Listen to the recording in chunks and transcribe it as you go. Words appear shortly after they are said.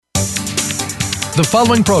The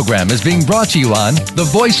following program is being brought to you on the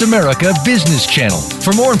Voice America Business Channel.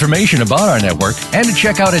 For more information about our network and to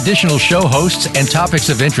check out additional show hosts and topics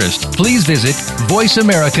of interest, please visit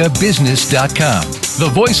voiceamericabusiness.com.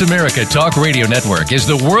 The Voice America Talk Radio Network is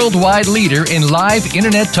the worldwide leader in live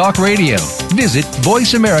Internet talk radio. Visit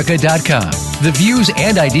voiceamerica.com. The views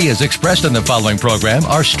and ideas expressed on the following program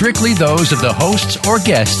are strictly those of the hosts or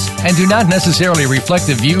guests and do not necessarily reflect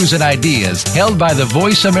the views and ideas held by the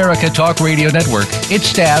Voice America Talk Radio Network, its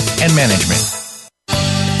staff, and management.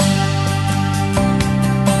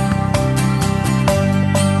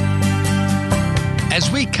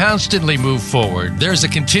 As we constantly move forward, there's a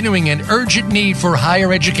continuing and urgent need for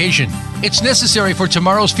higher education. It's necessary for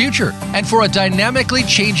tomorrow's future and for a dynamically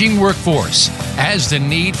changing workforce. As the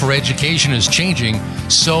need for education is changing,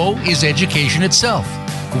 so is education itself.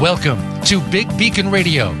 Welcome to Big Beacon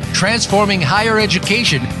Radio, transforming higher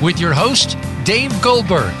education with your host, Dave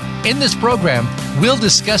Goldberg. In this program, we'll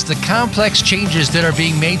discuss the complex changes that are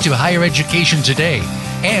being made to higher education today,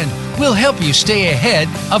 and we'll help you stay ahead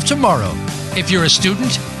of tomorrow if you're a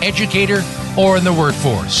student, educator, or in the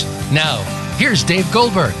workforce. Now, here's Dave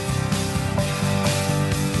Goldberg.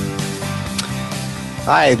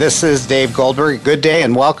 Hi, this is Dave Goldberg. Good day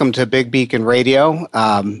and welcome to Big Beacon Radio.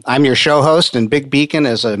 I'm your show host, and Big Beacon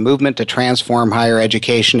is a movement to transform higher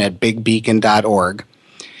education at bigbeacon.org.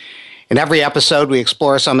 In every episode, we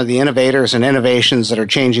explore some of the innovators and innovations that are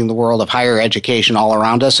changing the world of higher education all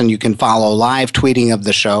around us, and you can follow live tweeting of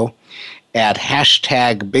the show at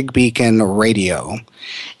hashtag Big Beacon Radio.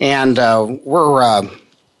 And we're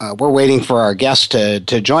waiting for our guest to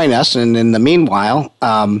join us, and in the meanwhile,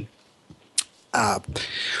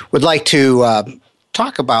 would like to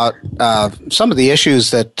talk about some of the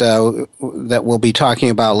issues that we'll be talking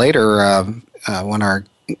about later when our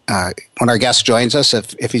guest joins us,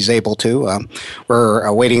 if he's able to. We're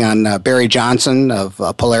waiting on Barry Johnson of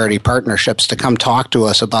Polarity Partnerships to come talk to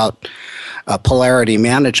us about polarity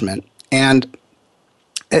management. And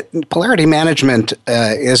polarity management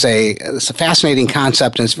is a fascinating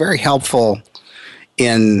concept, and it's very helpful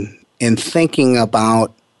in thinking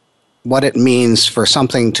about what it means for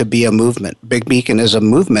something to be a movement. Big Beacon is a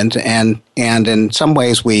movement, and in some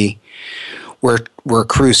ways we're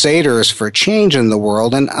crusaders for change in the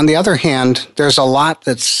world. And on the other hand, there's a lot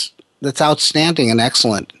that's outstanding and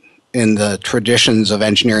excellent in the traditions of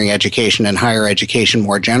engineering education and higher education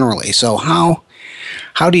more generally. So how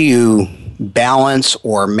do you balance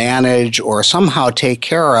or manage or somehow take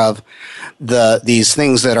care of these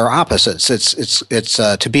things that are opposites? It's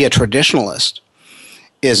to be a traditionalist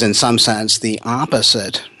is in some sense the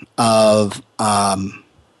opposite of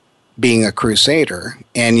being a crusader,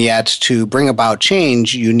 and yet to bring about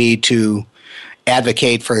change, you need to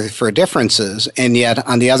advocate for differences, and yet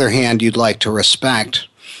on the other hand, you'd like to respect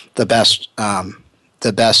the best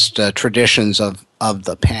traditions of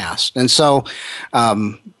the past. And so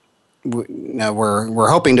we're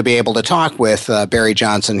hoping to be able to talk with Barry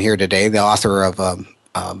Johnson here today, the author of a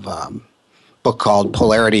book called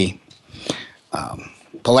Polarity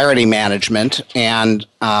Management, and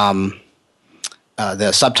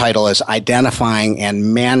the subtitle is Identifying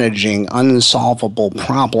and Managing Unsolvable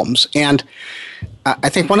Problems. And I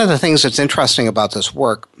think one of the things that's interesting about this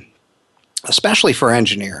work, especially for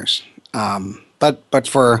engineers, but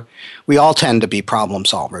we all tend to be problem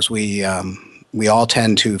solvers. We all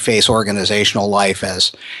tend to face organizational life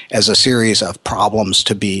as a series of problems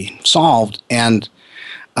to be solved, and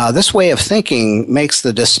this way of thinking makes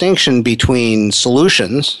the distinction between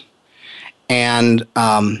solutions and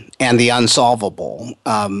the unsolvable,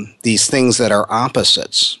 these things that are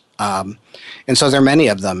opposites. And so there are many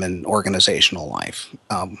of them in organizational life.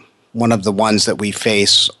 One of the ones that we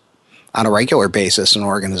face on a regular basis in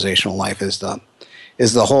organizational life is the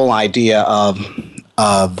whole idea of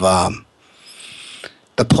the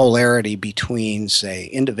polarity between, say,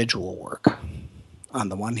 individual work on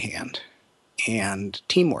the one hand and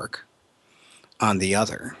teamwork on the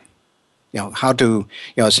other.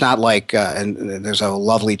 It's not like, and there's a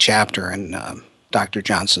lovely chapter in Dr.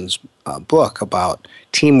 Johnson's book about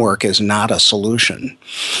teamwork is not a solution.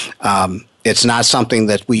 It's not something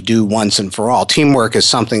that we do once and for all. Teamwork is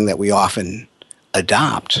something that we often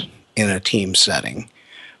adopt in a team setting,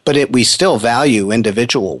 but we still value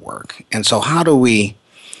individual work. And so how do we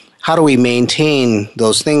maintain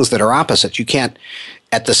those things that are opposites? You can't,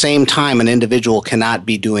 at the same time, an individual cannot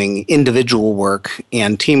be doing individual work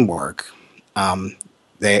and teamwork.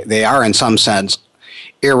 They are, in some sense,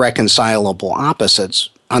 irreconcilable opposites.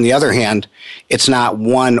 On the other hand, it's not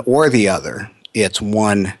one or the other. It's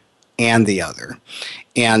one and the other.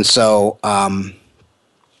 And so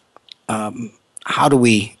how do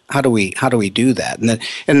we how do we do that?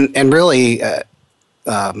 And really,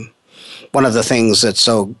 one of the things that's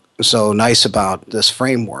so nice about this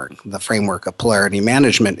framework, the framework of polarity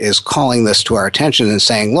management, is calling this to our attention and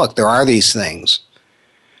saying, look, there are these things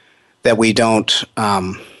that we don't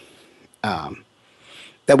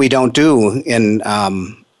do in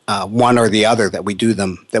one or the other, that we do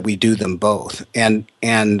them both. And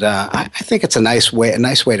I think it's a nice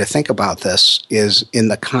way to think about this is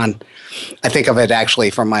I think of it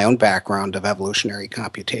actually from my own background of evolutionary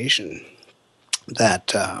computation,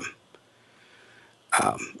 that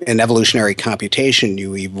in evolutionary computation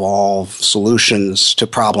you evolve solutions to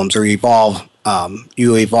problems, or you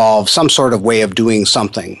evolve some sort of way of doing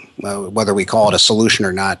something, whether we call it a solution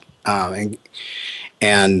or not, and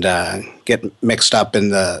get mixed up in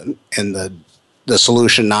the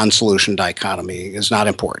solution non-solution dichotomy is not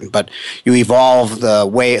important. But you evolve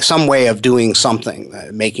some way of doing something,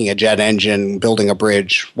 making a jet engine, building a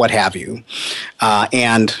bridge, what have you,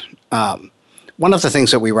 and one of the things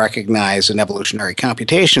that we recognize in evolutionary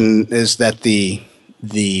computation is that the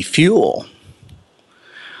fuel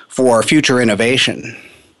for future innovation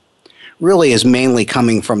really is mainly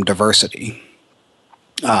coming from diversity.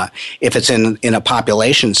 If it's in a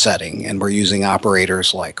population setting and we're using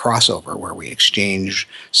operators like crossover, where we exchange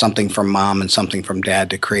something from mom and something from dad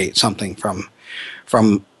to create something from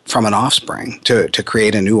an offspring, to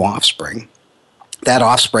create a new offspring, that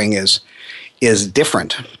offspring is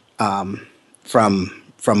different from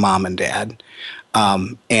mom and dad,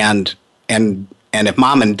 and if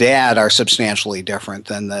mom and dad are substantially different,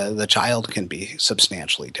 then the child can be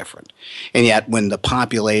substantially different. And yet, when the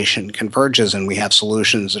population converges and we have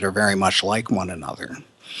solutions that are very much like one another,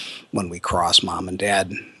 when we cross mom and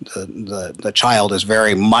dad, the child is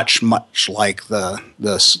very much like the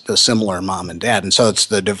similar mom and dad. And so it's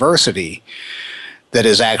the diversity that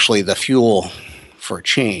is actually the fuel for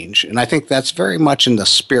change. And I think that's very much in the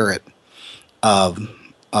spirit of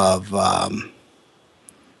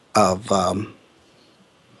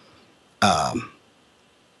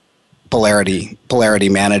polarity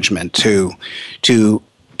management, to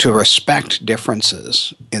respect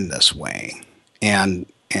differences in this way, and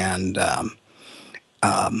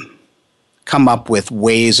come up with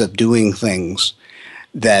ways of doing things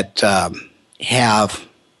that have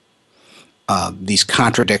these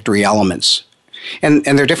contradictory elements. And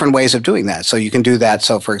there are different ways of doing that. So you can do that.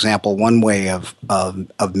 So, for example, one way of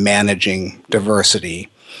managing diversity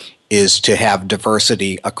is to have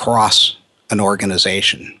diversity across an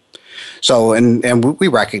organization. So, and we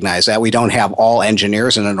recognize that we don't have all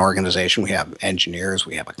engineers in an organization. We have engineers,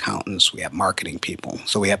 we have accountants, we have marketing people.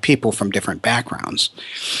 So we have people from different backgrounds,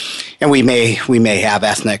 and we may have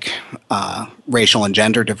ethnic, racial, and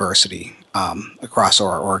gender diversity across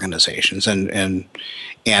our organizations. And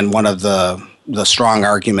one of the strong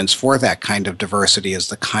arguments for that kind of diversity is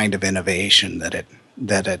the kind of innovation that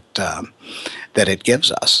it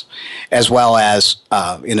gives us, as well as,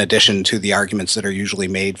 in addition to the arguments that are usually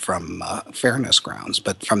made from fairness grounds,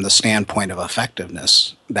 but from the standpoint of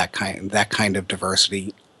effectiveness, that kind of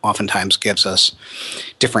diversity oftentimes gives us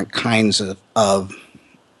different kinds of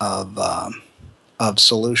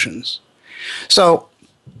solutions. So,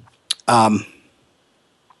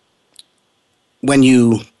 when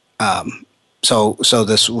you so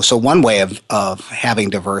one way of having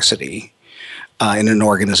diversity in an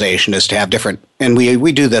organization is to have different, and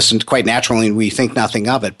we do this quite naturally, and we think nothing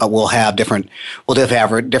of it, but we'll have different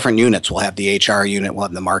units. We'll have the HR unit, we'll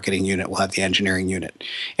have the marketing unit, we'll have the engineering unit,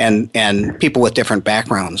 and people with different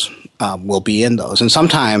backgrounds will be in those. And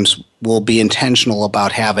sometimes we'll be intentional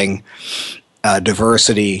about having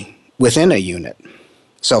diversity within a unit.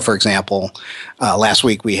 So, for example, last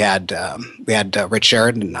week we had Rich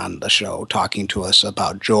Sheridan on the show talking to us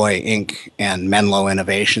about Joy Inc. and Menlo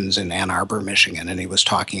Innovations in Ann Arbor, Michigan, and he was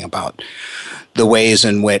talking about the ways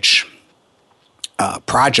in which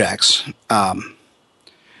projects. So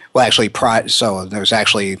there's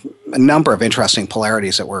actually a number of interesting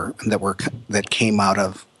polarities that came out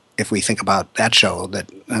of. If we think about that show,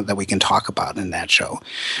 that we can talk about in that show,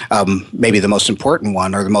 maybe the most important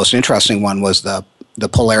one or the most interesting one was the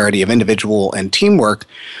polarity of individual and teamwork,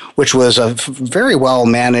 which was very well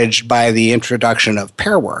managed by the introduction of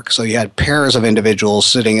pair work. So you had pairs of individuals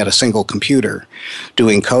sitting at a single computer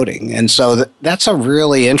doing coding. And so that's a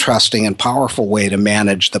really interesting and powerful way to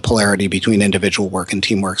manage the polarity between individual work and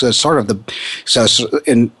teamwork. So it's sort of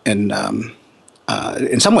in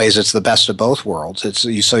some ways, it's the best of both worlds.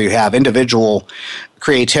 So you have individual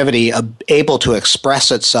creativity able to express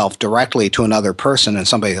itself directly to another person, and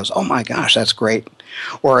somebody goes, "Oh my gosh, that's great!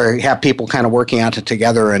 or have people kind of working on it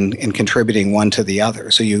together and contributing one to the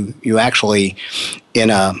other. So you actually, in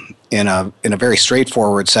a very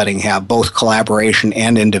straightforward setting, have both collaboration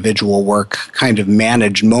and individual work kind of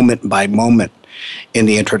managed moment by moment in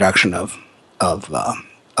the introduction of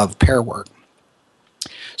pair work.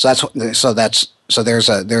 So there's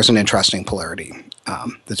an interesting polarity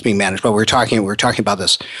that's being managed. But we're talking about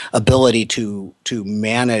this ability to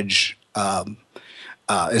manage. And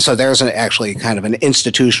so there's actually kind of an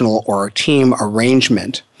institutional or a team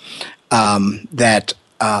arrangement that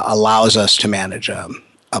allows us to manage a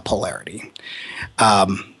polarity.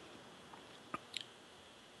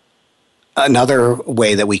 Another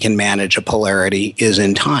way that we can manage a polarity is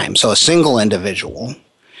in time. So a single individual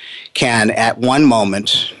can, at one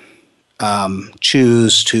moment,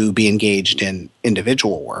 choose to be engaged in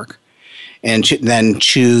individual work, and then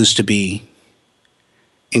choose to be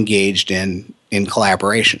engaged in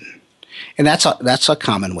collaboration. And that's a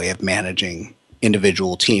common way of managing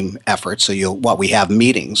individual team efforts. So we have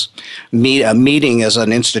meetings. A meeting is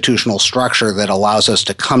an institutional structure that allows us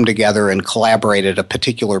to come together and collaborate at a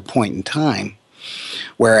particular point in time.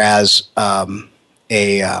 Whereas when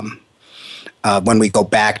we go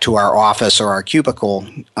back to our office or our cubicle,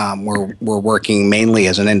 we're working mainly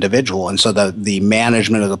as an individual. And so the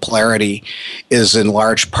management of the polarity is in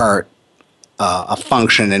large part a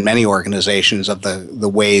function in many organizations of the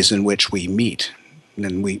ways in which we meet.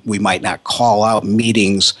 And we might not call out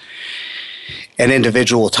meetings and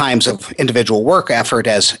individual times of individual work effort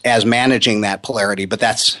as managing that polarity, but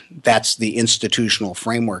that's the institutional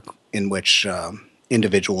framework in which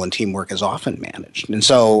individual and teamwork is often managed. And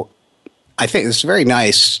so I think it's very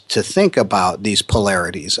nice to think about these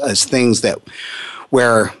polarities as things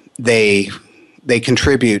where they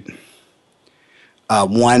contribute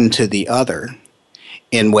one to the other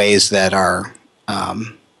in ways that are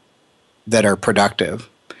productive,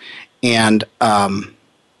 and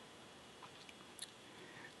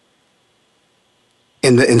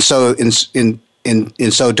in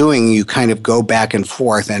so doing, you kind of go back and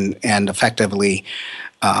forth and effectively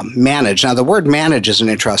manage. Now, the word "manage" is an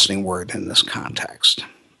interesting word in this context,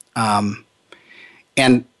 and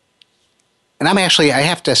I'm actually, I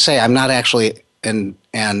have to say, I'm not actually I'm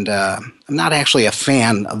not actually a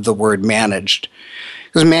fan of the word "managed."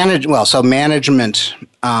 Because management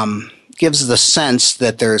gives the sense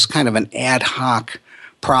that there's kind of an ad hoc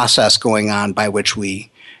process going on by which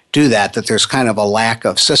we do that there's kind of a lack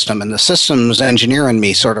of system. And the systems engineer in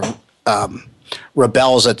me sort of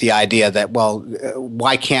rebels at the idea that,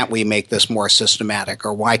 why can't we make this more systematic?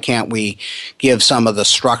 Or why can't we give some of the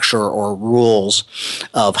structure or rules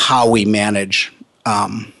of how we manage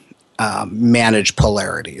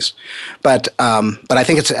polarities, but I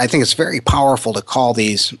think it's very powerful to call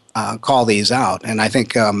these out, and I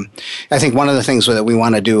think one of the things that we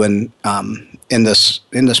want to do in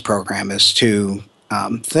this program is to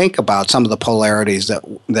think about some of the polarities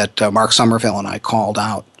that Mark Somerville and I called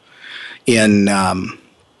out in A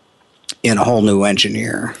Whole New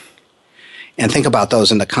Engineer, and think about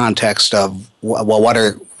those in the context of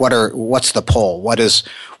what's the pole?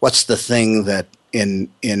 What's the thing that in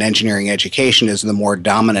engineering education is the more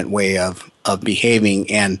dominant way of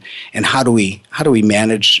behaving, and how do we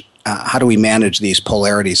manage these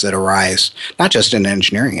polarities that arise not just in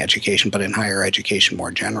engineering education but in higher education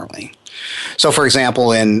more generally? So, for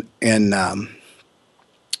example, in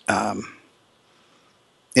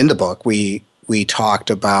the book, we talked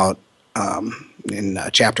about in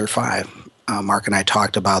chapter 5. Mark and I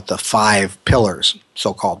talked about the 5 pillars,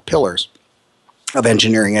 so-called pillars, of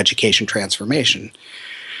engineering education transformation: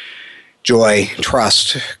 joy,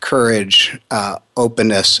 trust, courage,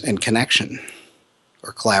 openness, and connection,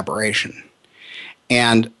 or collaboration.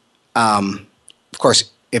 And of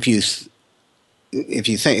course, if you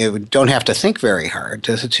think, you don't have to think very hard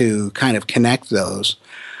to kind of connect those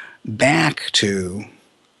back to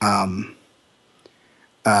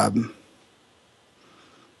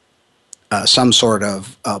some sort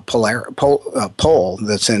of pole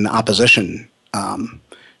that's in opposition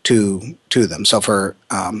to them. So for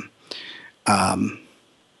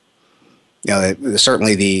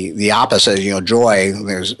certainly the opposite, joy,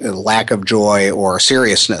 there's a lack of joy or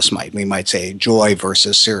seriousness. We might say joy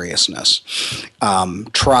versus seriousness.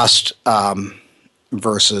 Trust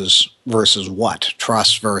versus what?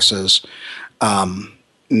 Trust versus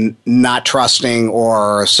not trusting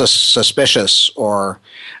or suspicious or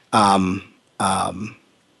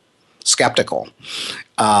skeptical.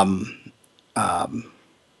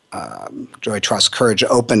 Joy, trust, courage,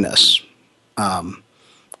 openness,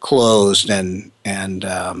 closed and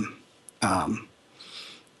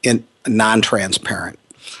non-transparent.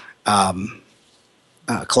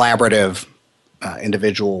 collaborative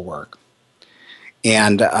individual work,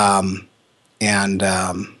 and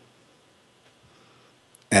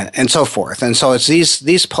so forth. And so it's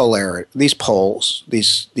these polar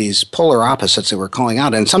opposites that we're calling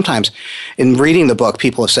out. And sometimes in reading the book,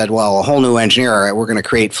 people have said, well, a whole new engineer, we're going to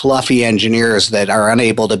create fluffy engineers that are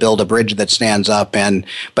unable to build a bridge that stands up,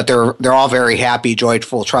 but they're all very happy,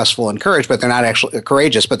 joyful, trustful, and courageous, but they're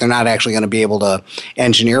not actually going to be able to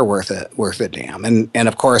engineer worth a damn. And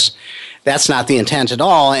of course, that's not the intent at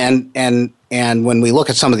all. And when we look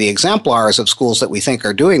at some of the exemplars of schools that we think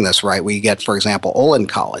are doing this right, we get, for example, Olin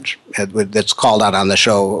College, that's called out on the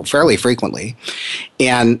show fairly frequently.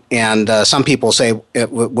 And some people say,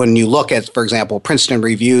 when you look at, for example, Princeton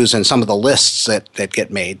reviews and some of the lists that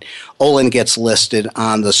get made, Olin gets listed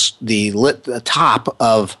on the top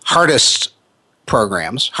of hardest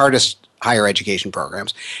higher education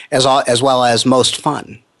programs, as well as most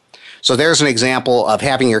fun. So there's an example of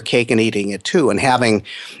having your cake and eating it too, and having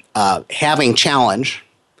challenge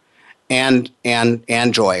and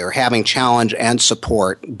joy, or having challenge and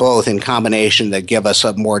support, both in combination, that give us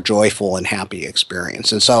a more joyful and happy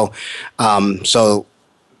experience. And so the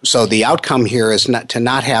outcome here is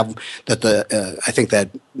not have that I think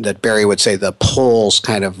that Barry would say the poles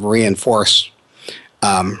kind of reinforce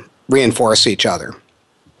each other.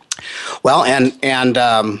 Well, and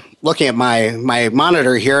looking at my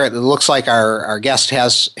monitor here, it looks like our guest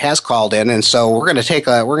has called in, and so we're going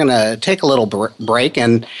to take a little break,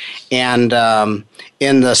 and in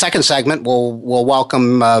the second segment we'll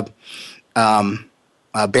welcome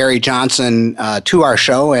Barry Johnson to our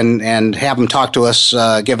show and have him talk to us,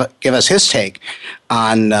 give us his take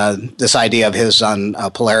on this idea of his on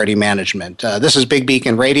polarity management. This is Big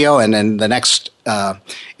Beacon Radio, and in the next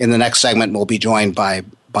segment we'll be joined by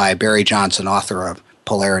Barry Johnson, author of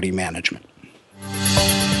Polarity Management.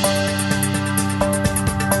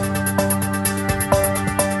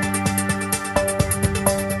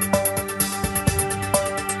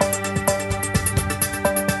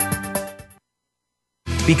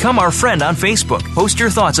 Become our friend on Facebook. Post your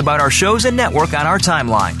thoughts about our shows and network on our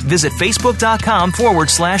timeline. Visit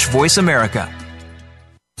Facebook.com/Voice America.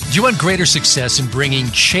 Do you want greater success in bringing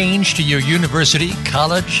change to your university,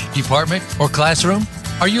 college, department, or classroom?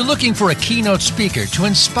 Are you looking for a keynote speaker to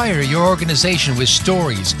inspire your organization with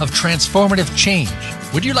stories of transformative change?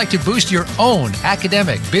 Would you like to boost your own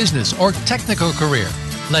academic, business, or technical career?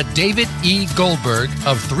 Let David E. Goldberg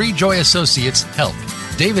of Three Joy Associates help.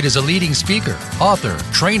 David is a leading speaker, author,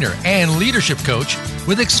 trainer, and leadership coach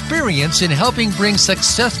with experience in helping bring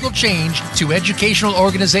successful change to educational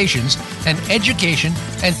organizations and education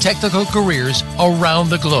and technical careers around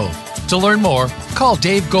the globe. To learn more, call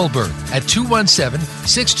Dave Goldberg at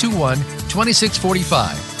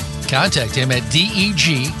 217-621-2645. Contact him at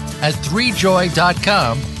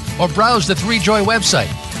deg@3joy.com or browse the 3Joy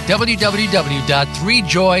website,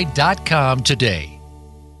 www.3joy.com today.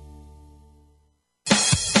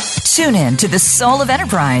 Tune in to The Soul of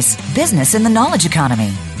Enterprise, Business in the Knowledge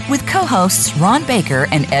Economy, with co-hosts Ron Baker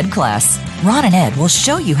and Ed Kless. Ron and Ed will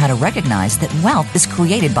show you how to recognize that wealth is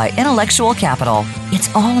created by intellectual capital. It's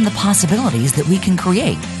all in the possibilities that we can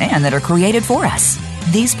create and that are created for us.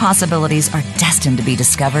 These possibilities are destined to be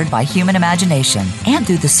discovered by human imagination and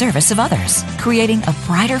through the service of others, creating a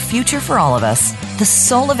brighter future for all of us. The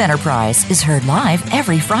Soul of Enterprise is heard live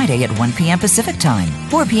every Friday at 1 p.m. Pacific Time,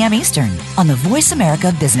 4 p.m. Eastern, on the Voice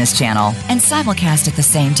America Business Channel, and simulcast at the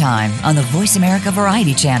same time on the Voice America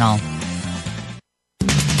Variety Channel.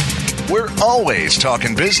 We're always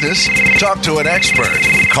talking business. Talk to an expert.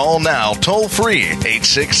 Call now toll free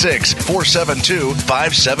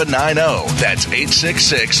 866-472-5790. That's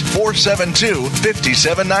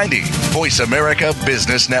 866-472-5790. Voice America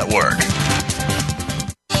Business Network.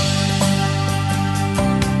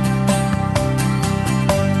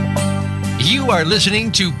 You are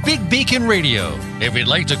listening to Big Beacon Radio. If you'd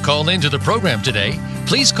like to call into the program today,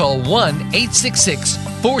 please call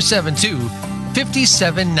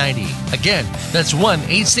 1-866-472-5790. Again, that's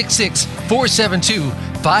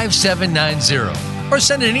 1-866-472-5790. Or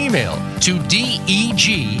send an email to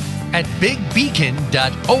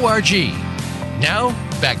deg@bigbeacon.org. Now,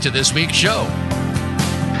 back to this week's show.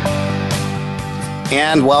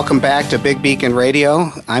 And welcome back to Big Beacon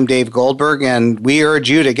Radio. I'm Dave Goldberg, and we urge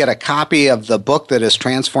you to get a copy of the book that is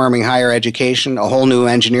transforming higher education, A Whole New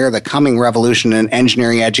Engineer, The Coming Revolution in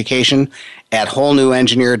Engineering Education, at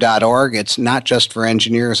wholenewengineer.org. It's not just for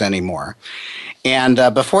engineers anymore. And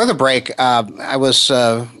before the break, I was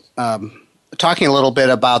talking a little bit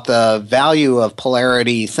about the value of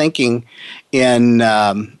polarity thinking in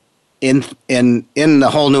in the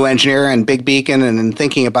Whole New Engineer and Big Beacon, and in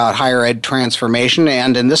thinking about higher ed transformation.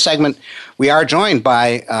 And in this segment, we are joined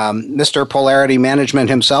by Mr. Polarity Management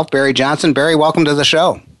himself, Barry Johnson. Barry, welcome to the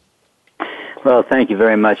show. Well, thank you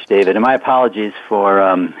very much, David. And my apologies for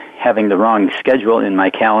having the wrong schedule in my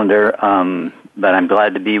calendar, but I'm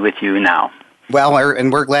glad to be with you now. Well,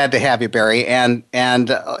 and we're glad to have you, Barry. And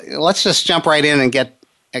let's just jump right in and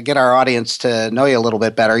get our audience to know you a little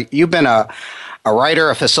bit better. You've been a writer,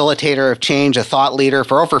 a facilitator of change, a thought leader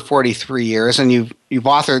for over 43 years, and you've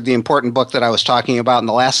authored the important book that I was talking about in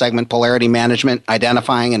the last segment, Polarity Management,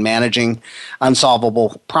 Identifying and Managing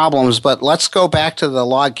Unsolvable Problems. But let's go back to the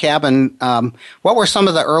log cabin. What were some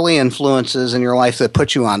of the early influences in your life that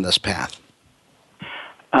put you on this path?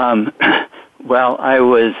 Well, I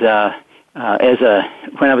was,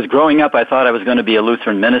 when I was growing up, I thought I was going to be a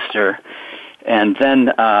Lutheran minister. And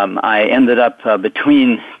then I ended up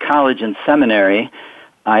between college and seminary.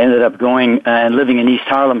 I ended up going and living in East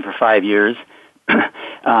Harlem for 5 years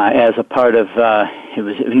as a part of. It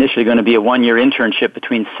was initially going to be a 1-year internship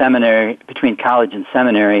between college and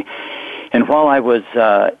seminary. And while I was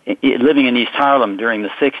living in East Harlem during the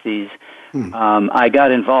 '60s, I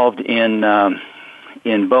got involved in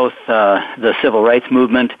both the civil rights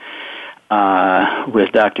movement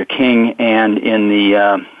with Dr. King and in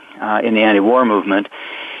the anti-war movement,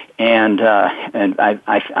 and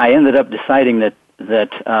I ended up deciding that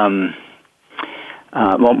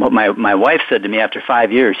my wife said to me after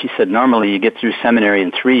 5 years, she said, normally you get through seminary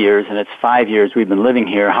in 3 years, and it's 5 years we've been living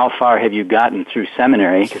here. How far have you gotten through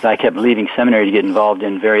seminary? Because I kept leaving seminary to get involved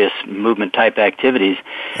in various movement-type activities.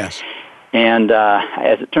 Yes. And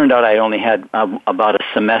as it turned out, I only had about a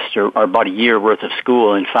semester or about a year worth of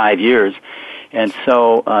school in 5 years. And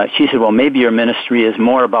so she said, well, maybe your ministry is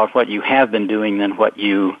more about what you have been doing than what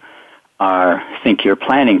you think you're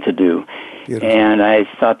planning to do. Beautiful. And I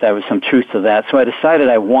thought there was some truth to that. So I decided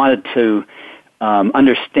I wanted to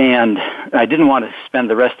understand. I didn't want to spend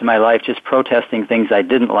the rest of my life just protesting things I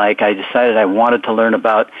didn't like. I decided I wanted to learn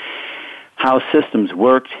about how systems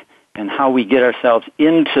worked and how we get ourselves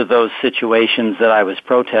into those situations that I was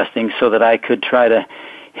protesting so that I could try to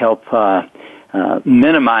help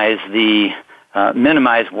minimize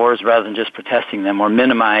wars rather than just protesting them, or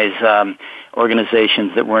minimize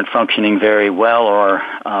organizations that weren't functioning very well or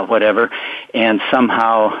whatever, and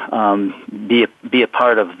somehow be a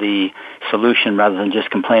part of the solution rather than just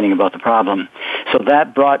complaining about the problem. So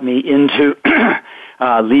that brought me into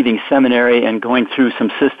leaving seminary and going through some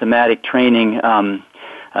systematic training,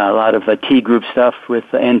 a lot of T group stuff with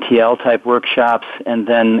NTL type workshops, and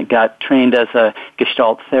then got trained as a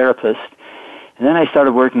Gestalt therapist. And then I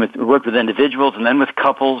started worked with individuals, and then with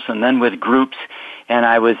couples, and then with groups. And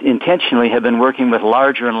I have been working with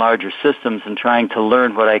larger and larger systems and trying to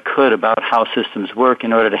learn what I could about how systems work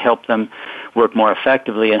in order to help them work more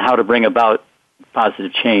effectively and how to bring about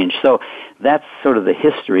positive change. So that's sort of the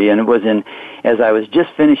history. And it was as I was just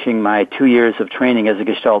finishing my 2 years of training as a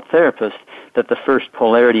Gestalt therapist that the first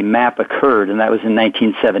polarity map occurred, and that was in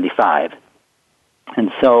 1975.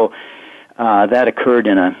 And so that occurred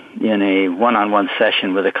in a one-on-one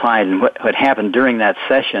session with a client. And what happened during that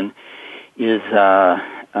session is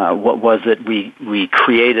we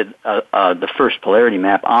created the first polarity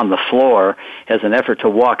map on the floor as an effort to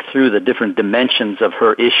walk through the different dimensions of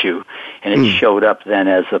her issue, and it showed up then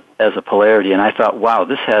as a polarity. And I thought, wow,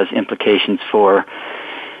 this has implications for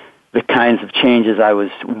the kinds of changes I was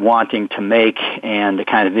wanting to make and the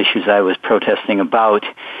kind of issues I was protesting about.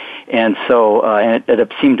 And so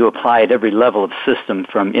it seemed to apply at every level of system,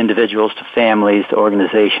 from individuals to families to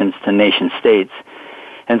organizations to nation states.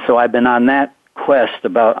 And so I've been on that quest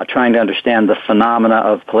about trying to understand the phenomena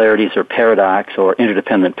of polarities or paradox or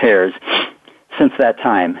interdependent pairs since that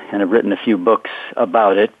time. And I've written a few books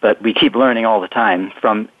about it, but we keep learning all the time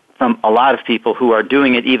from a lot of people who are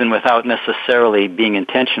doing it even without necessarily being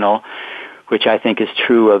intentional, which I think is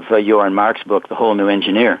true of Joran Mark's book, The Whole New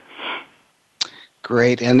Engineer.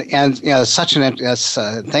 Great, and thanks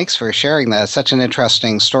for sharing that. It's such an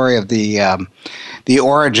interesting story of the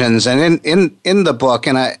origins, and in the book,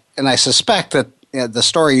 and I suspect that the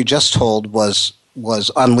story you just told was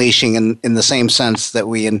unleashing in the same sense that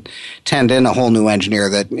we intend in A Whole New Engineer,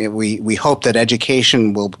 that we hope that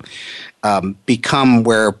education will become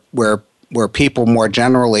where people more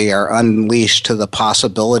generally are unleashed to the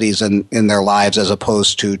possibilities in their lives, as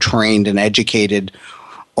opposed to trained and educated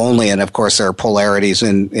only. And of course, there are polarities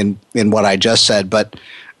in what I just said. But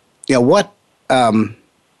what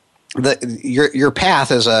your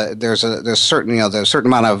path is there's a certain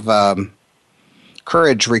amount of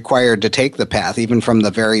courage required to take the path, even from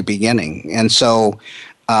the very beginning. And so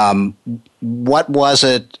What was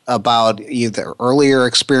it about either earlier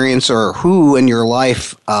experience or who in your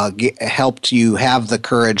life helped you have the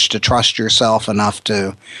courage to trust yourself enough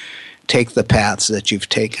to take the paths that you've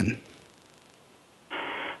taken?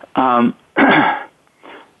 Well,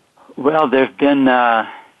 there've been a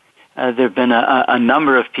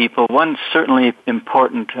number of people. One certainly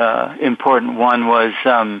important one was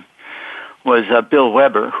Bill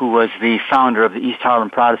Weber, who was the founder of the East Harlem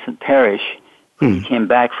Protestant Parish. He came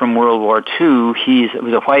back from World War II. He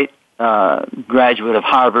was a white graduate of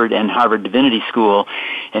Harvard and Harvard Divinity School,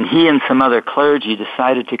 and he and some other clergy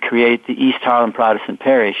decided to create the East Harlem Protestant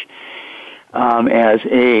Parish as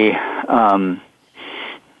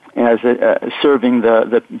serving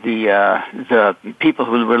the people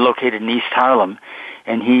who were located in East Harlem,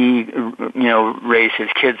 and he raised his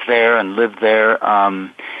kids there and lived there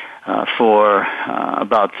for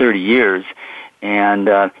about 30 years. And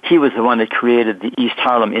he was the one that created the East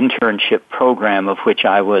Harlem internship program, of which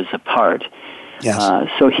I was a part. Yes.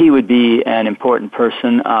 So he would be an important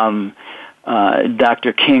person.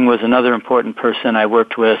 Dr. King was another important person I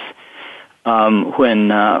worked with. When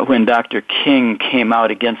Dr. King came out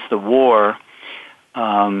against the war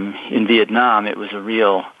in Vietnam, it was a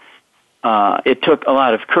real. It took a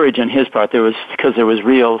lot of courage on his part. Because there was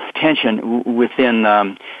real tension within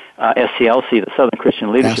SCLC, the Southern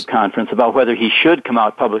Christian Leadership Conference, about whether he should come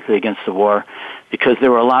out publicly against the war, because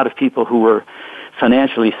there were a lot of people who were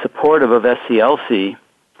financially supportive of SCLC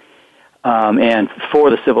and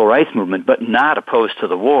for the civil rights movement, but not opposed to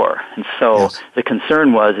the war. And so the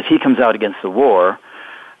concern was, if he comes out against the war,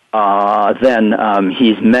 then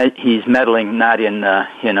he's meddling not in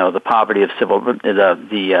the poverty of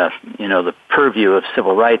the purview of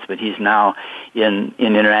civil rights, but he's now in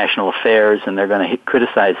international affairs, and they're going to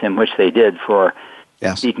criticize him, which they did, for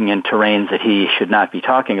speaking in terrains that he should not be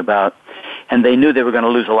talking about. And they knew they were going to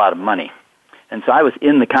lose a lot of money. And so I was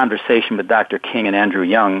in the conversation with Dr. King and Andrew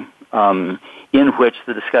Young, in which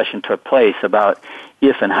the discussion took place about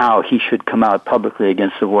if and how he should come out publicly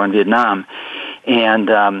against the war in Vietnam. And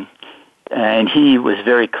he was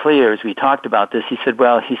very clear as we talked about this. He said,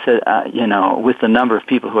 with the number of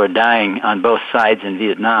people who are dying on both sides in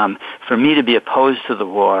Vietnam, for me to be opposed to the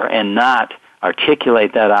war and not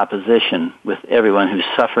articulate that opposition with everyone who's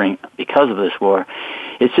suffering because of this war,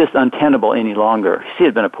 it's just untenable any longer. He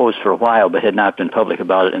had been opposed for a while, but had not been public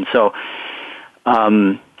about it. And so,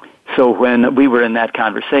 so when we were in that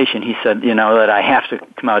conversation, he said, that I have to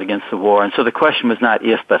come out against the war. And so the question was not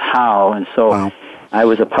if, but how. And so I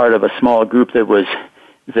was a part of a small group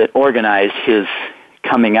that organized his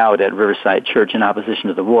coming out at Riverside Church in opposition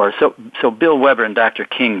to the war. So Bill Weber and Dr.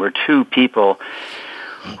 King were two people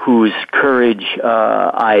whose courage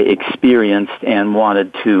I experienced and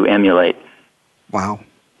wanted to emulate. Wow.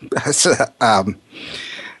 That's a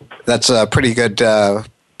pretty good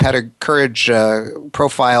courage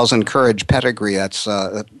profiles and courage pedigree. That's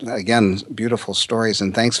again beautiful stories,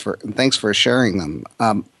 and thanks for sharing them.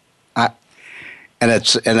 And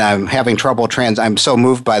I'm having trouble I'm so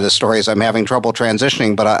moved by the stories. I'm having trouble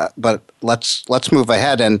transitioning. But let's move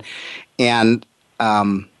ahead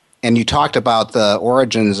and you talked about the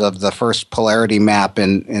origins of the first polarity map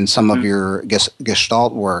in some of your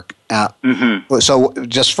Gestalt work. So,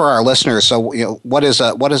 just for our listeners, what is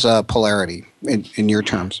a polarity in your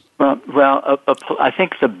terms? Well, I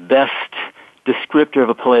think the best descriptor of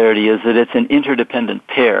a polarity is that it's an interdependent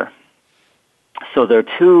pair. So there are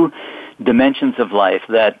two dimensions of life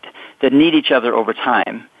that need each other over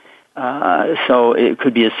time. So it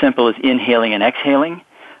could be as simple as inhaling and exhaling,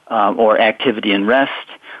 or activity and rest.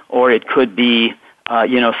 Or it could be,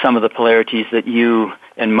 some of the polarities that you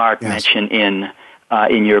and Mark mention in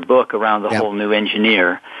your book around the whole new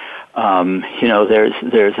engineer.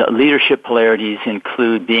 There's leadership polarities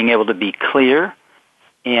include being able to be clear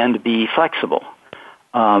and be flexible,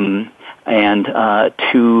 and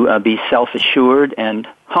to be self-assured and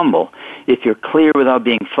humble. If you're clear without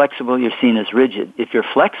being flexible, you're seen as rigid. If you're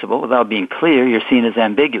flexible without being clear, you're seen as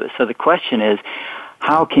ambiguous. So the question is,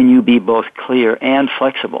 how can you be both clear and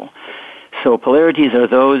flexible? So polarities are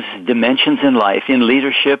those dimensions in life, in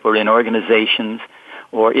leadership or in organizations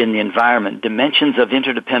or in the environment, dimensions of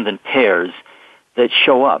interdependent pairs that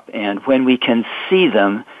show up. And when we can see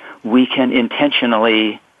them, we can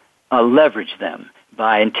intentionally leverage them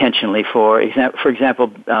by intentionally. For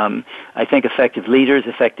example, I think effective leaders,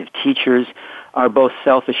 effective teachers are both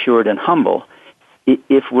self-assured and humble.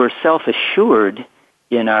 If we're self-assured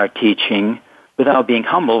in our teaching, without being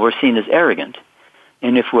humble, we're seen as arrogant.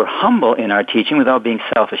 And if we're humble in our teaching without being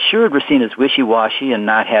self-assured, we're seen as wishy-washy and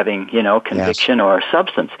not having, conviction or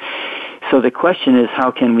substance. So the question is, how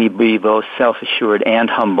can we be both self-assured and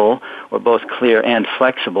humble, or both clear and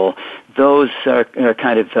flexible? Those are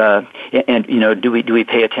kind of, and do we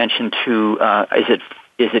pay attention to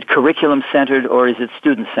is it curriculum centered or is it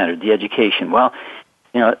student centered? The education. Well,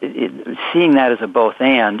 seeing that as a both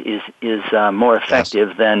and is more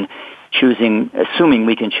effective than assuming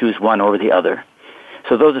we can choose one over the other.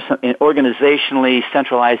 So those are some, organizationally,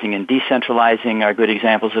 centralizing and decentralizing are good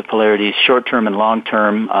examples of polarities. Short-term and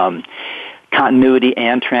long-term, continuity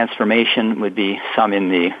and transformation would be some in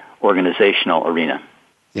the organizational arena.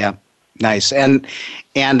 Yeah, nice. And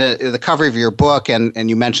the cover of your book, and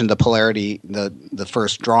you mentioned the polarity, the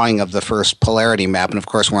first drawing of the first polarity map, and of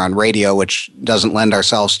course we're on radio, which doesn't lend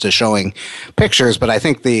ourselves to showing pictures, but I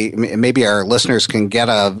think maybe our listeners can get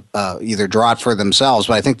either draw it for themselves,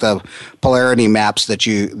 but I think the polarity maps that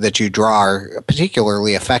you draw are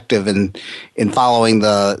particularly effective in following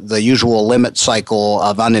the usual limit cycle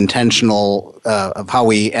of unintentional of how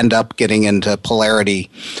we end up getting into polarity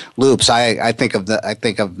loops. I think of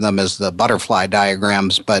them as the butterfly diagrams.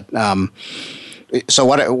 But so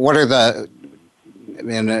what are the?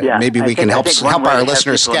 Maybe we can help our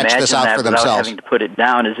listeners sketch this out for themselves. Without having to put it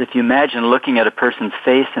down, is if you imagine looking at a person's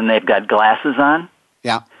face and they've got glasses on.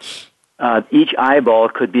 Yeah. Each eyeball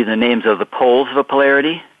could be the names of the poles of a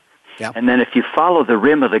polarity. Yeah. And then if you follow the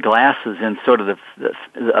rim of the glasses in sort of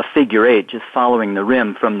a figure eight, just following the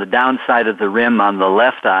rim from the downside of the rim on the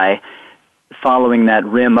left eye, following that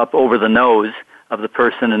rim up over the nose of the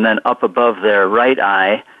person and then up above their right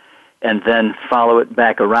eye, and then follow it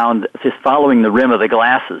back around, just following the rim of the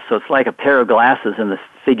glasses. So it's like a pair of glasses in the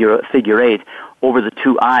figure eight over the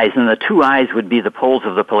two eyes, and the two eyes would be the poles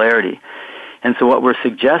of the polarity. And so what we're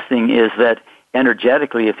suggesting is that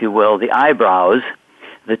energetically, if you will, the eyebrows,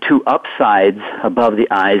 the two upsides above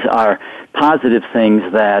the eyes, are positive things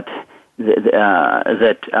that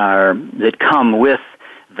come with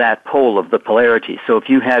that pole of the polarity. So if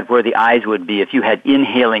you had where the eyes would be, if you had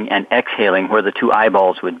inhaling and exhaling where the two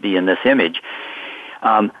eyeballs would be in this image,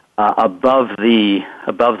 above the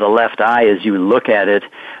left eye as you look at it,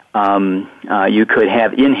 you could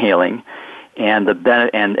have inhaling, and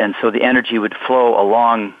so the energy would flow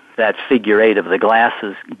along that figure eight of the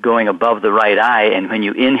glasses going above the right eye, and when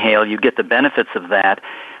you inhale, you get the benefits of that.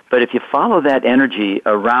 But if you follow that energy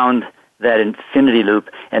around that infinity loop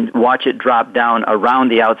and watch it drop down around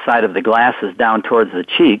the outside of the glasses down towards the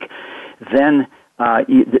cheek, then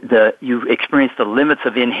you experience the limits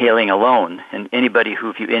of inhaling alone. And anybody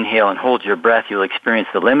who, if you inhale and hold your breath, you'll experience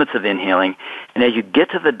the limits of inhaling. And as you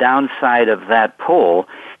get to the downside of that pole,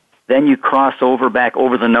 then you cross over back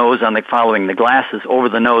over the nose following the glasses, over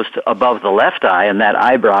the nose to above the left eye and that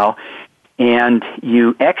eyebrow, and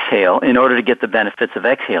you exhale in order to get the benefits of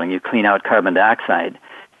exhaling. You clean out carbon dioxide.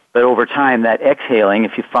 But over time, that exhaling,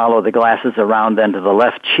 if you follow the glasses around then to the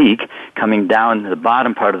left cheek, coming down to the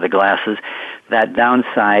bottom part of the glasses, that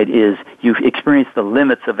downside is you experience the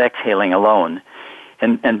limits of exhaling alone.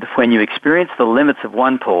 And when you experience the limits of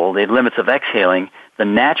one pole, the limits of exhaling, the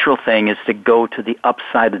natural thing is to go to the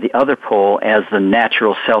upside of the other pole as the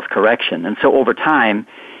natural self-correction. And so over time,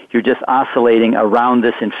 you're just oscillating around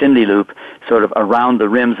this infinity loop, sort of around the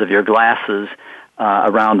rims of your glasses,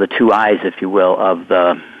 around the two eyes, if you will, of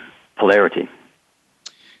the polarity.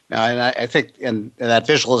 And I think that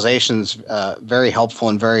visualization's very helpful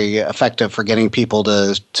and very effective for getting people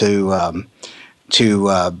to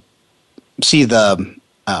see the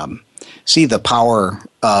power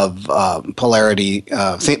of polarity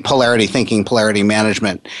thinking, polarity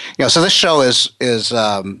management. So this show is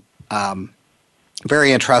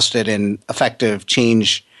very interested in effective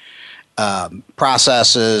change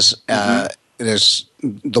processes. There's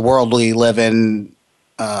the world we live in.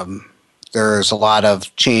 There's a lot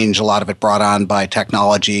of change, a lot of it brought on by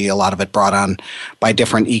technology, a lot of it brought on by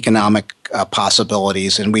different economic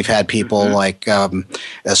possibilities. And we've had people like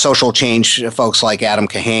social change folks like Adam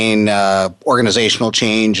Kahane, organizational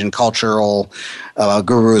change and cultural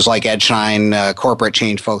gurus like Ed Schein, corporate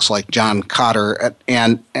change folks like John Kotter.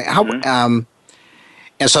 And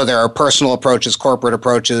so there are personal approaches, corporate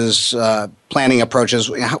approaches, planning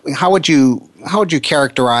approaches. How would you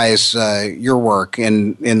characterize your work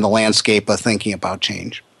in the landscape of thinking about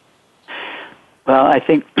change? Well, I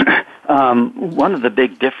think one of the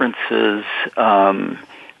big differences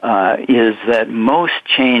is that most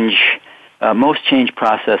change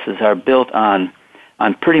processes are built on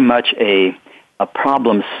pretty much a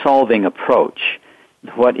problem-solving approach.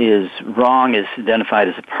 What is wrong is identified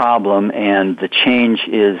as a problem, and the change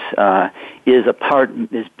is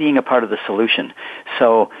being a part of the solution.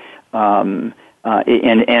 So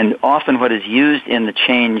and often what is used in the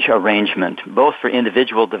change arrangement, both for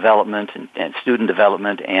individual development and student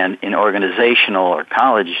development and in organizational or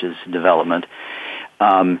colleges development,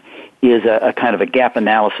 is a kind of a gap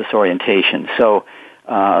analysis orientation. So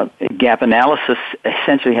gap analysis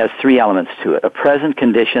essentially has three elements to it. A present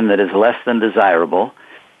condition that is less than desirable,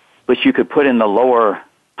 which you could put in the lower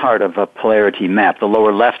part of a polarity map, the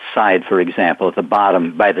lower left side, for example, at the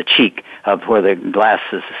bottom by the cheek of where the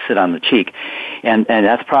glasses sit on the cheek. And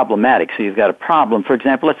that's problematic. So you've got a problem. For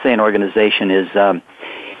example, let's say an organization is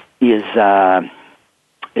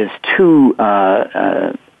too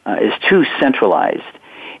centralized,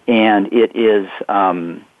 and it is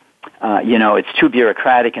it's too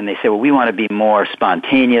bureaucratic, and they say, well, we want to be more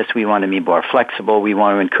spontaneous, we want to be more flexible, we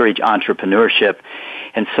want to encourage entrepreneurship.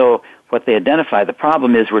 And so what they identify, the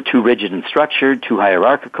problem is we're too rigid and structured, too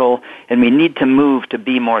hierarchical, and we need to move to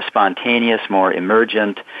be more spontaneous, more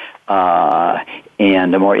emergent,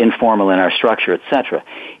 and more informal in our structure, etc.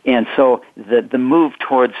 And so the move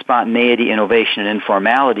towards spontaneity, innovation, and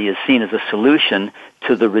informality is seen as a solution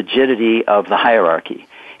to the rigidity of the hierarchy.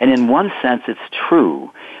 And in one sense, it's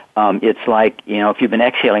true. It's like, if you've been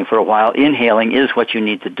exhaling for a while, inhaling is what you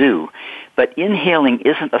need to do. But inhaling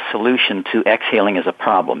isn't a solution to exhaling as a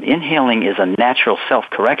problem. Inhaling is a natural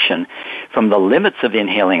self-correction from the limits of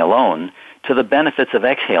inhaling alone to the benefits of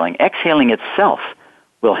exhaling. Exhaling itself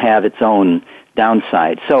will have its own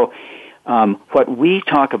downside. So what we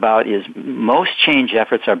talk about is most change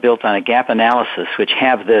efforts are built on a gap analysis, which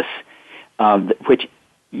have this, which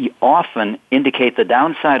often indicate the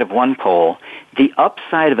downside of one pole, the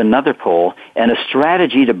upside of another pole, and a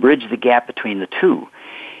strategy to bridge the gap between the two.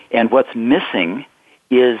 And what's missing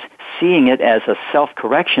is seeing it as a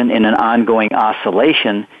self-correction in an ongoing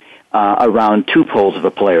oscillation around two poles of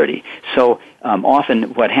a polarity. So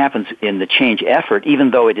often what happens in the change effort,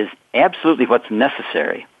 even though it is absolutely what's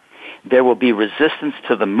necessary, there will be resistance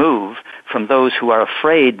to the move from those who are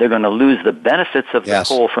afraid they're going to lose the benefits of the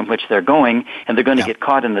pole from which they're going, and they're going to get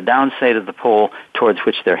caught in the downside of the pole towards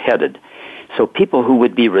which they're headed. So people who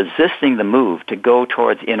would be resisting the move to go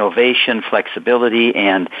towards innovation, flexibility,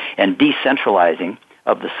 and decentralizing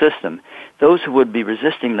of the system, those who would be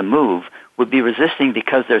resisting the move would be resisting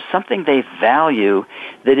because there's something they value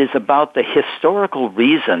that is about the historical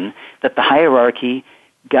reason that the hierarchy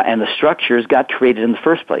and the structures got created in the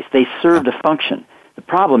first place. They served a function. The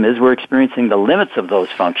problem is we're experiencing the limits of those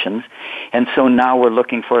functions, and so now we're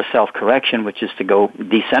looking for a self-correction, which is to go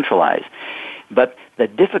decentralize. But the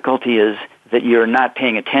difficulty is that you're not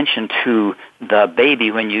paying attention to the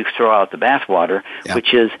baby when you throw out the bathwater,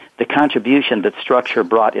 which is the contribution that structure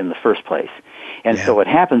brought in the first place. And so what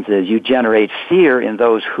happens is you generate fear in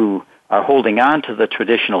those who are holding on to the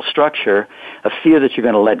traditional structure, a fear that you're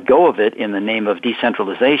going to let go of it in the name of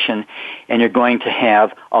decentralization, and you're going to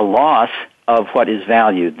have a loss of what is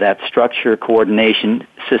valued, that structure, coordination,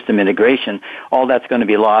 system integration. All that's going to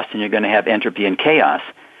be lost, and you're going to have entropy and chaos,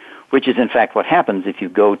 which is in fact what happens if you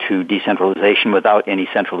go to decentralization without any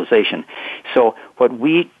centralization. So what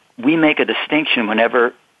we make a distinction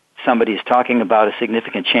whenever somebody is talking about a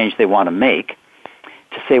significant change they want to make,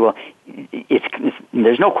 to say, well,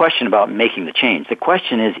 there's no question about making the change. The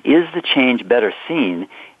question is the change better seen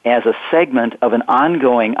as a segment of an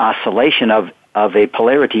ongoing oscillation of a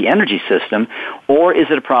polarity energy system, or is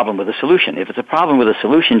it a problem with a solution? If it's a problem with a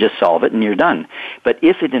solution, just solve it and you're done. But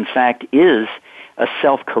if it in fact is a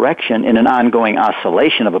self-correction in an ongoing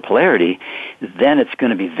oscillation of a polarity, then it's going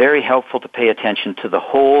to be very helpful to pay attention to the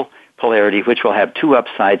whole polarity, which will have two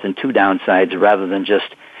upsides and two downsides rather than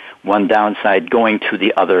just one downside going to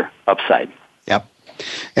the other upside. Yep.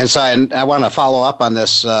 And so I want to follow up on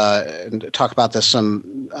this and talk about this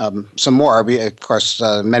some more. Of course,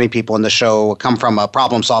 many people in the show come from a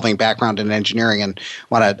problem-solving background in engineering and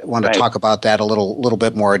want to talk about that a little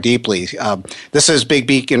bit more deeply. This is Big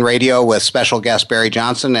Beacon Radio with special guest Barry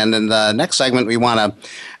Johnson, and in the next segment we want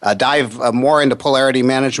to dive more into polarity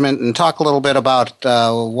management and talk a little bit about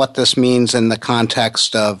what this means in the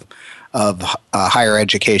context of higher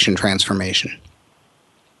education transformation.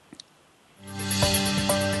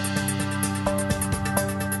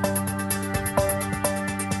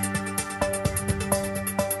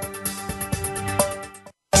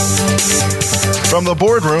 From the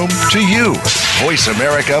boardroom to you, Voice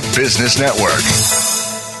America Business Network.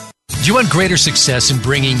 Do you want greater success in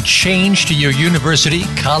bringing change to your university,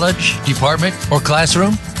 college, department, or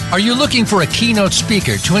classroom? Are you looking for a keynote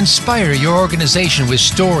speaker to inspire your organization with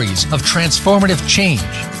stories of transformative change?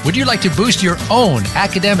 Would you like to boost your own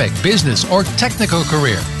academic, business, or technical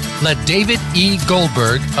career? Let David E.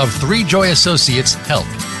 Goldberg of Three Joy Associates help.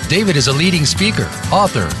 David is a leading speaker,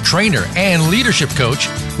 author, trainer, and leadership coach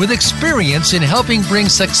with experience in helping bring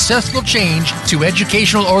successful change to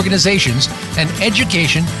educational organizations and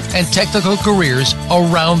education and technical careers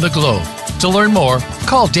around the globe. To learn more,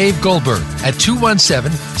 call Dave Goldberg at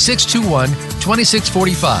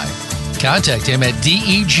 217-621-2645. Contact him at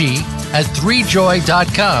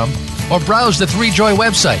deg@3joy.com or browse the 3Joy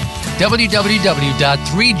website,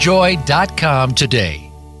 www.3joy.com today.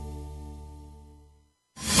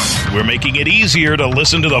 We're making it easier to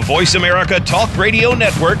listen to the Voice America Talk Radio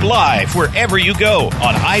Network live wherever you go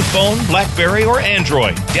on iPhone, BlackBerry, or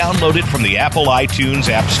Android. Download it from the Apple iTunes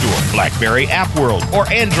App Store, BlackBerry App World, or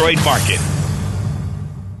Android Market.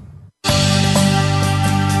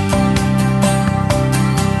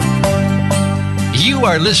 You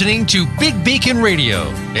are listening to Big Beacon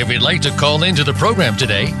Radio. If you'd like to call into the program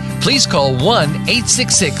today, please call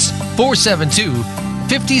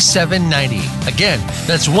 1-866-472-5790. Again,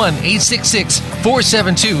 that's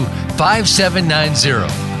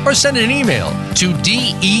 1-866-472-5790. Or send an email to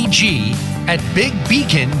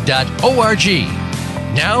deg@bigbeacon.org.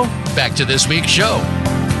 Now, back to this week's show.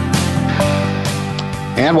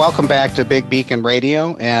 And welcome back to Big Beacon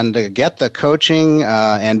Radio. And to get the coaching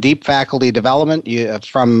and deep faculty development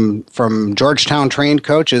from Georgetown trained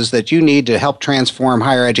coaches that you need to help transform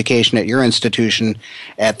higher education at your institution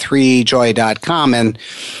at 3joy.com. And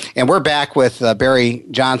we're back with Barry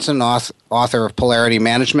Johnson, author of Polarity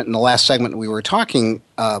Management. In the last segment, we were talking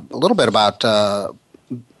a little bit about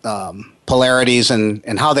polarities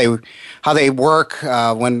and how they work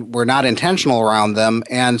when we're not intentional around them.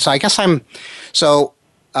 And so I guess now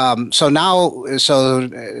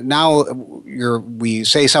we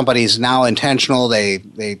say somebody's now intentional. They've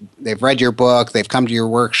read your book. They've come to your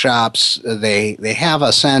workshops. They have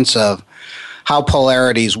a sense of how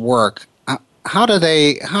polarities work. How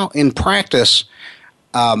in practice?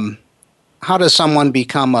 How does someone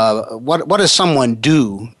become what does someone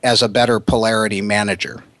do as a better polarity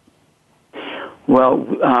manager? Well,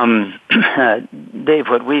 Dave,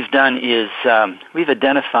 what we've done is we've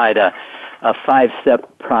identified a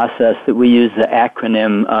 5-step process that we use the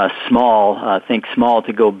acronym SMALL, think small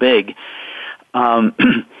to go big, and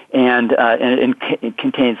it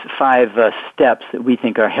contains 5 steps that we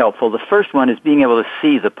think are helpful. The first one is being able to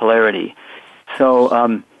see the polarity. So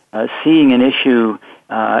seeing an issue,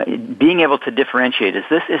 being able to differentiate, is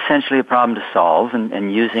this essentially a problem to solve,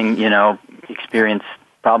 and using, experienced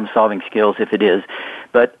problem-solving skills if it is.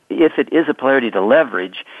 But if it is a polarity to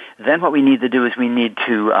leverage, then what we need to do is we need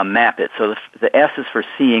to map it. So the S is for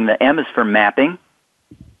seeing, the M is for mapping.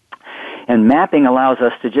 And mapping allows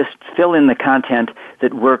us to just fill in the content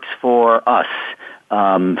that works for us,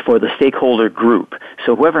 for the stakeholder group.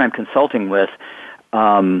 So whoever I'm consulting with,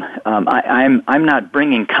 I'm not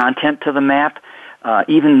bringing content to the map.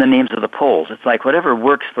 Even the names of the polls. It's like whatever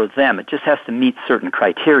works for them. It just has to meet certain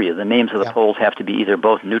criteria. The names of the polls have to be either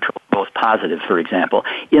both neutral or both positive, for example,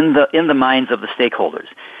 in the minds of the stakeholders.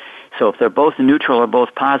 So if they're both neutral or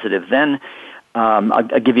both positive, then I'll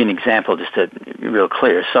give you an example just to be real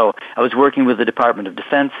clear. So I was working with the Department of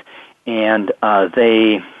Defense, and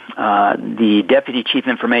the Deputy Chief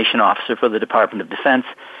Information Officer for the Department of Defense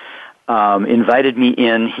invited me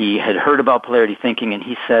in. He had heard about polarity thinking, and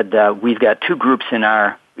he said, we've got 2 groups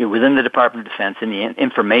within the Department of Defense, in the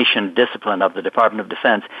information discipline of the Department of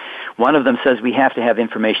Defense. One of them says we have to have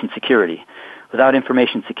information security. Without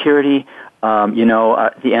information security,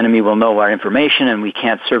 the enemy will know our information, and we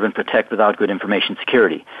can't serve and protect without good information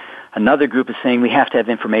security. Another group is saying we have to have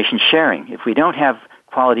information sharing. If we don't have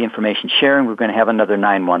quality information sharing, we're going to have another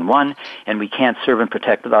 911, and we can't serve and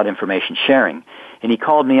protect without information sharing. And he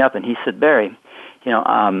called me up and he said, Barry,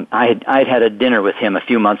 I'd had a dinner with him a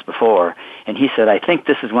few months before, and he said, I think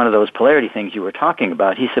this is one of those polarity things you were talking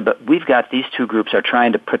about. He said, but we've got these 2 groups are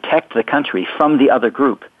trying to protect the country from the other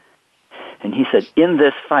group. And he said, in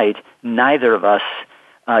this fight, neither of us,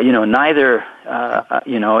 it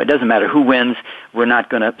doesn't matter who wins, we're not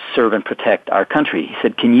going to serve and protect our country. He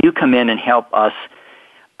said, can you come in and help us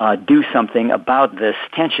do something about this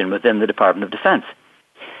tension within the Department of Defense?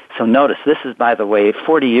 So notice, this is, by the way,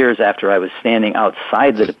 40 years after I was standing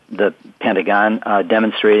outside the Pentagon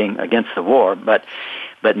demonstrating against the war. But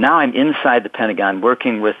now I'm inside the Pentagon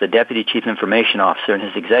working with the Deputy Chief Information Officer and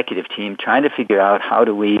his executive team trying to figure out how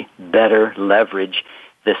do we better leverage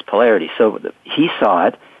this polarity. So he saw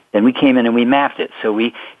it, then we came in and we mapped it. So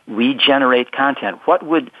we generate content. What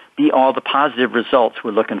would be all the positive results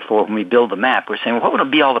we're looking for when we build the map? We're saying, well, what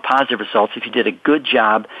would be all the positive results if you did a good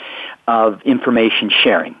job of information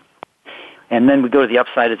sharing? And then we go to the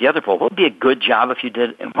upside of the other pole. What would be a good job if you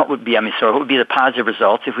did, and what would be the positive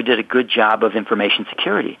results if we did a good job of information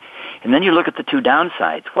security? And then you look at the two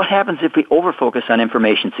downsides. What happens if we overfocus on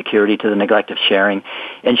information security to the neglect of sharing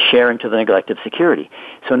and sharing to the neglect of security?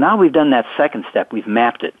 So now we've done that second step. We've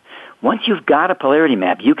mapped it. Once you've got a polarity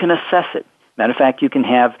map, you can assess it. Matter of fact, you can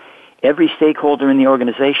have every stakeholder in the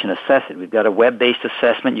organization assess it. We've got a web-based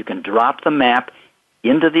assessment. You can drop the map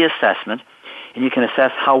into the assessment, and you can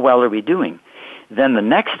assess how well are we doing. Then the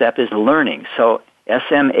next step is learning. So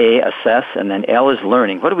SMA, assess, and then L is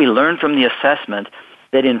learning. What do we learn from the assessment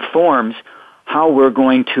that informs how we're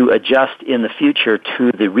going to adjust in the future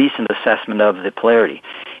to the recent assessment of the polarity?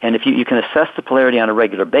 And if you can assess the polarity on a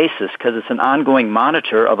regular basis because it's an ongoing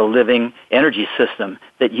monitor of a living energy system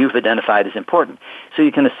that you've identified as important. So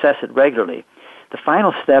you can assess it regularly. The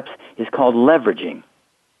final step is called leveraging.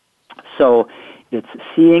 So it's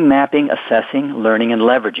seeing, mapping, assessing, learning, and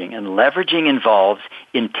leveraging. And leveraging involves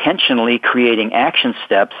intentionally creating action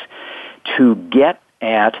steps to get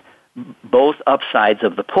at both upsides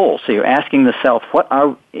of the pole. So you're asking yourself, what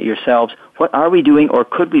are we doing or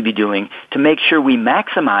could we be doing to make sure we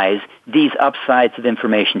maximize these upsides of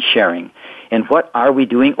information sharing? And what are we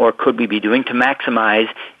doing or could we be doing to maximize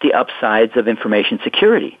the upsides of information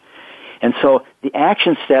security? And so the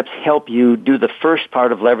action steps help you do the first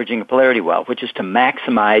part of leveraging a polarity well, which is to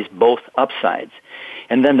maximize both upsides.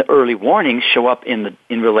 And then the early warnings show up in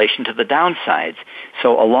relation to the downsides.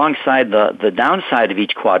 So alongside the downside of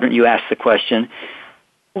each quadrant, you ask the question,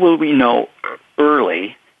 will we know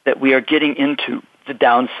early that we are getting into the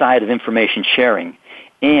downside of information sharing?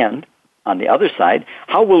 And on the other side,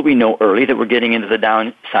 how will we know early that we're getting into the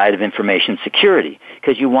downside of information security?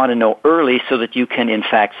 Because you want to know early so that you can, in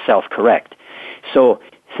fact, self-correct. So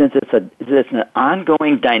since it's an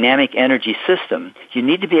ongoing dynamic energy system, you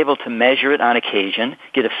need to be able to measure it on occasion,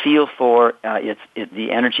 get a feel for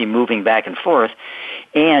the energy moving back and forth,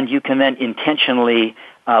 and you can then intentionally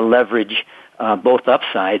leverage both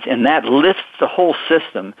upsides, and that lifts the whole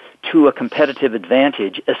system to a competitive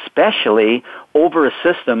advantage, especially over a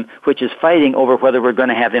system which is fighting over whether we're going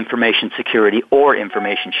to have information security or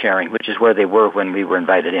information sharing, which is where they were when we were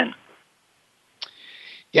invited in.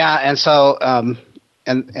 Yeah, and so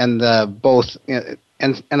both,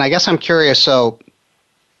 and I guess I'm curious. So,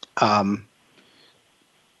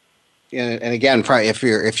 and again,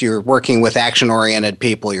 if you're working with action-oriented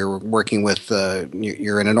people, you're working with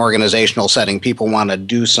you're in an organizational setting. People want to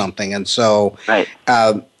do something, and so, right.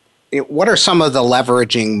 What are some of the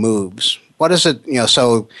leveraging moves? What is it?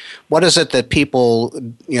 So what is it that people?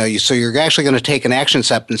 So you're actually going to take an action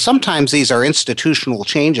step, and sometimes these are institutional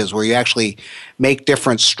changes where you actually make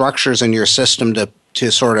different structures in your system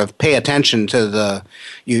to sort of pay attention to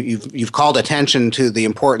you've called attention to the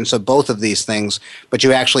importance of both of these things, but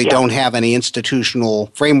you actually don't have any institutional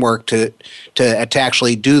framework to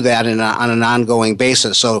actually do that on an ongoing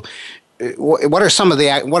basis. So, what are some of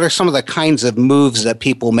the kinds of moves that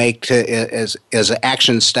people make as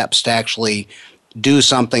action steps to actually do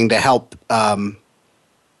something to help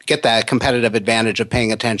get that competitive advantage of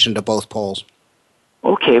paying attention to both poles?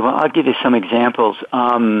 Okay, well, I'll give you some examples.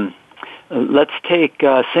 Let's take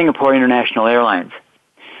Singapore International Airlines.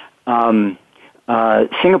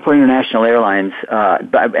 Singapore International Airlines,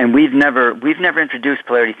 and we've never introduced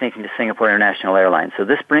polarity thinking to Singapore International Airlines. So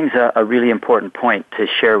this brings a really important point to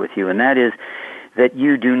share with you, and that is that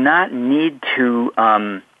you do not need to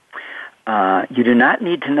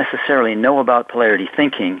necessarily know about polarity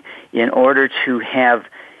thinking in order to have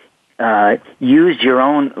used your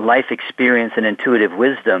own life experience and intuitive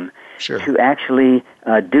wisdom to actually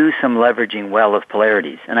do some leveraging well of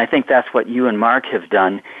polarities. And I think that's what you and Mark have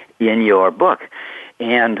done in your book.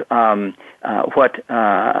 And the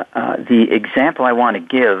example I want to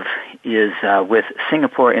give is with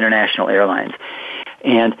Singapore International Airlines.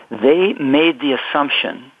 And they made the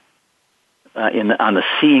assumption on the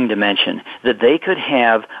seeing dimension that they could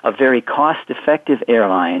have a very cost-effective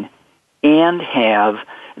airline and have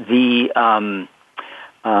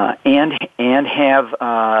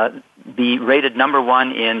be rated number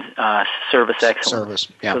one in service excellence.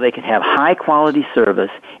 So they can have high quality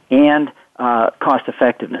service and cost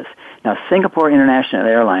effectiveness. Now, Singapore International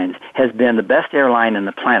Airlines has been the best airline in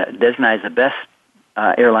the planet, designated the best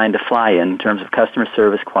airline to fly in terms of customer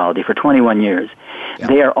service quality for 21 years. Yeah.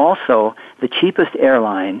 They are also the cheapest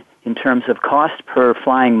airline in terms of cost per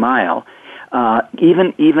flying mile,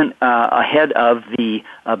 even ahead of the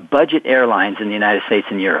budget airlines in the United States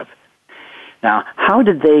and Europe. Now, how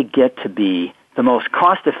did they get to be the most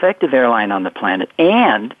cost-effective airline on the planet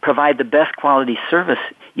and provide the best quality service,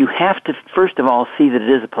 you have to, first of all, see that it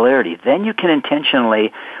is a polarity. Then you can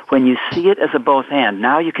intentionally, when you see it as a both and,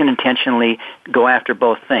 now you can intentionally go after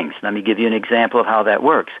both things. Let me give you an example of how that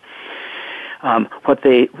works.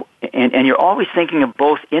 And you're always thinking of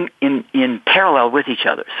both in parallel with each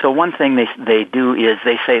other. So one thing they do is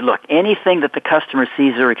they say, look, anything that the customer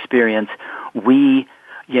sees or experience, we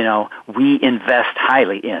invest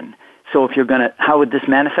highly in. So if you're how would this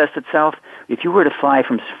manifest itself? If you were to fly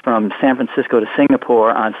from San Francisco to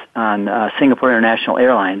Singapore on Singapore International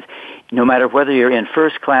Airlines, no matter whether you're in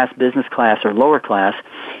first class, business class, or lower class,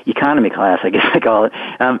 economy class, I guess they call it,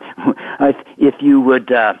 if you would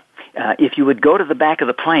go to the back of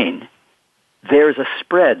the plane, there's a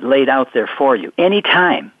spread laid out there for you any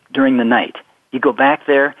time during the night. You go back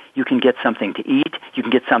there, you can get something to eat, you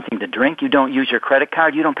can get something to drink, you don't use your credit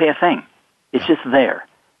card, you don't pay a thing. It's just there.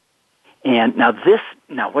 And now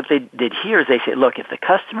what they did here is they say, look, if the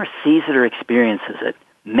customer sees it or experiences it,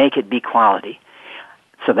 make it be quality.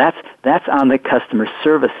 So that's on the customer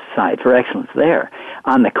service side for excellence there.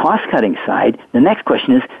 On the cost-cutting side, the next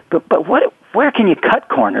question is, but where can you cut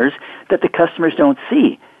corners that the customers don't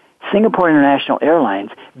see? Singapore International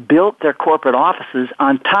Airlines built their corporate offices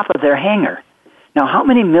on top of their hangar. Now, how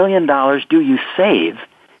many $1 million do you save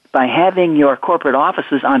by having your corporate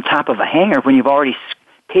offices on top of a hangar when you've already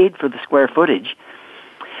paid for the square footage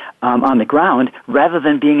on the ground rather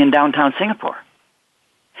than being in downtown Singapore?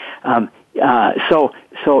 So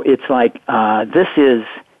it's like this is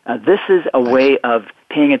a way of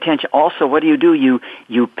paying attention. Also, what do? You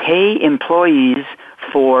pay employees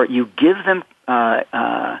you give them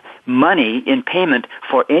money in payment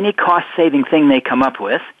for any cost-saving thing they come up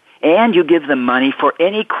with, and you give them money for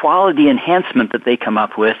any quality enhancement that they come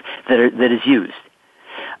up with that is used.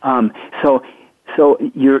 So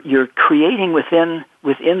you're creating within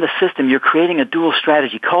the system, you're creating a dual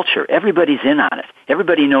strategy culture. Everybody's in on it.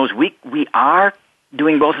 Everybody knows we are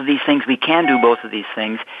doing both of these things. We can do both of these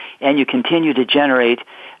things, and you continue to generate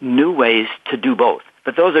new ways to do both.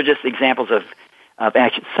 But those are just examples of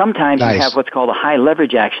action. Sometimes you have what's called a high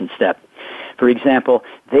leverage action step. For example,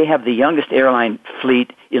 they have the youngest airline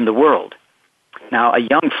fleet in the world. Now, a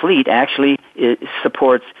young fleet actually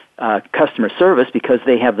supports customer service because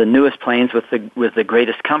they have the newest planes with the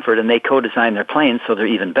greatest comfort, and they co-design their planes so they're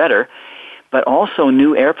even better. But also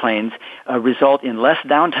new airplanes result in less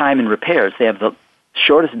downtime and repairs. They have the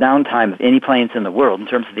shortest downtime of any planes in the world in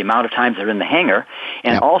terms of the amount of times they're in the hangar,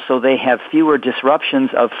 and also they have fewer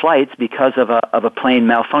disruptions of flights because of a plane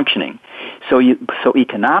malfunctioning. So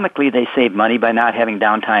economically they save money by not having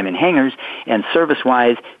downtime in hangars, and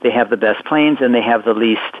service-wise they have the best planes and they have the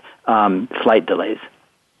least flight delays.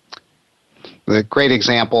 A great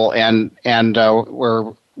example, and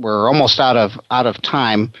we're almost out of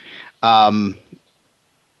time.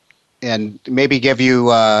 And maybe give you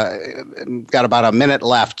got about a minute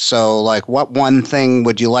left. So, like, what one thing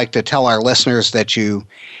would you like to tell our listeners that you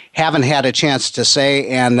haven't had a chance to say?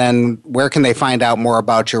 And then, where can they find out more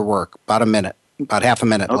about your work? About half a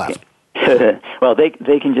minute left. Well, they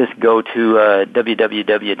can just go to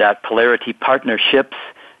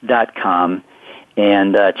www.polaritypartnerships.com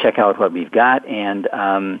and check out what we've got. And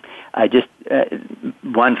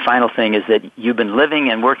one final thing is that you've been living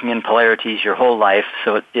and working in polarities your whole life,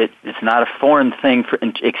 so it's not a foreign thing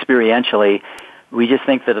experientially. We just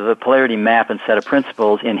think that the polarity map and set of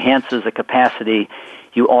principles enhances the capacity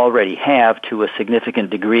you already have to a significant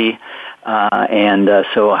degree, and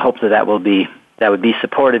so I hope that would be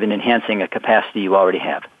supportive in enhancing a capacity you already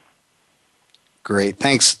have. Great.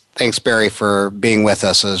 Thanks, Barry, for being with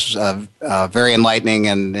us. It was very enlightening,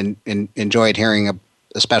 and enjoyed hearing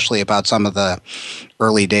especially about some of the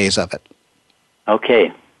early days of it.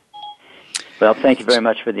 Okay. Well, thank you very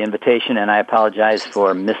much for the invitation, and I apologize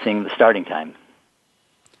for missing the starting time.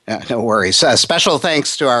 No worries. Special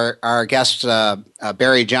thanks to our guest,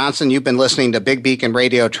 Barry Johnson. You've been listening to Big Beacon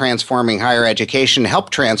Radio, Transforming Higher Education. Help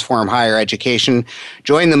transform higher education.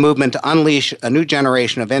 Join the movement to unleash a new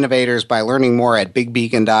generation of innovators by learning more at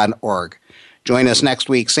bigbeacon.org. Join us next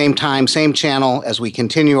week, same time, same channel, as we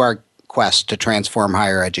continue our quest to transform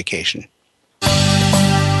higher education.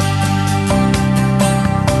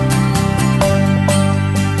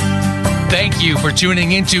 Thank you for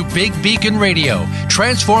tuning into Big Beacon Radio,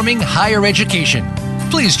 Transforming Higher Education.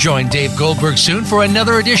 Please join Dave Goldberg soon for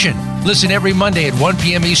another edition. Listen every Monday at 1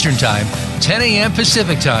 p.m. Eastern Time, 10 a.m.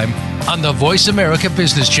 Pacific Time on the Voice America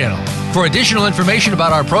Business Channel. For additional information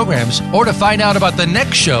about our programs or to find out about the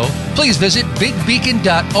next show, please visit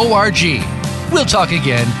bigbeacon.org. We'll talk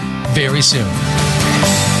again very soon.